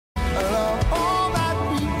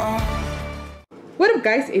What up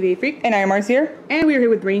guys, Eeveelution, And I am Mars here. and we are here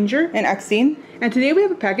with Ranger And Ekkkkk. and today we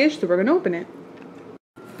have a package, so we're going to open it.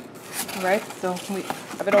 Alright, so we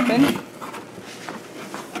have it open.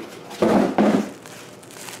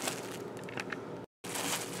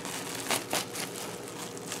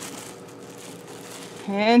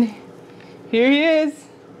 And here he is.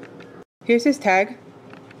 Here's his tag.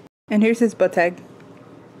 And here's his butt tag.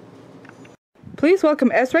 Please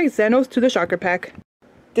welcome Zesiros to the shocker pack.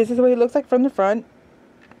 This is what he looks like from the front.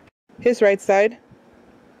 His right side.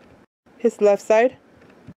 His left side.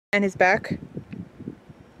 And his back.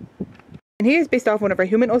 And he is based off one of our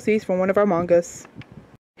human OCs from one of our mangas.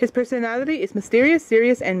 His personality is mysterious,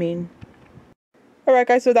 serious, and mean. Alright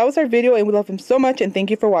guys, so that was our video and we love him so much and thank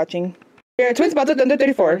you for watching. We are Twins Battle Thunder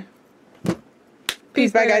 34.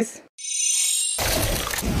 Peace, bye guys.